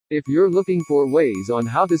If you're looking for ways on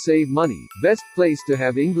how to save money, best place to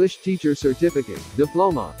have English teacher certificate,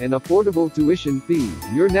 diploma, and affordable tuition fee,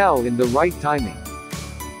 you're now in the right timing.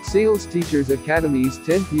 SEALS Teachers Academy's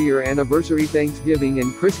 10th year anniversary Thanksgiving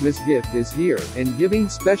and Christmas gift is here, and giving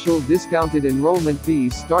special discounted enrollment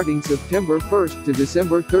fees starting September 1st to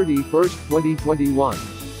December 31st, 2021.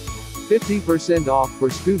 50% off for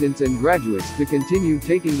students and graduates to continue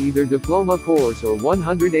taking either diploma course or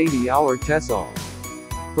 180-hour TESOL.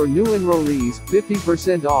 For new enrollees,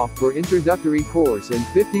 50% off for introductory course and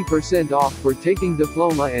 50% off for taking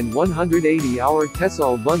diploma and 180-hour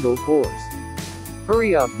TESOL bundle course.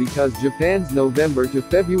 Hurry up because Japan's November to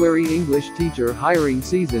February English teacher hiring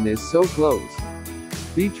season is so close.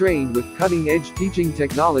 Be trained with cutting-edge teaching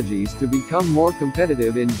technologies to become more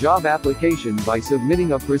competitive in job application by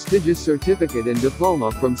submitting a prestigious certificate and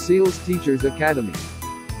diploma from SEALS Teachers Academy.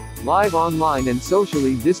 Live online and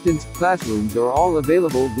socially distanced classrooms are all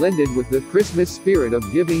available blended with the Christmas spirit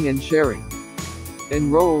of giving and sharing.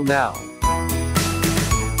 Enroll now.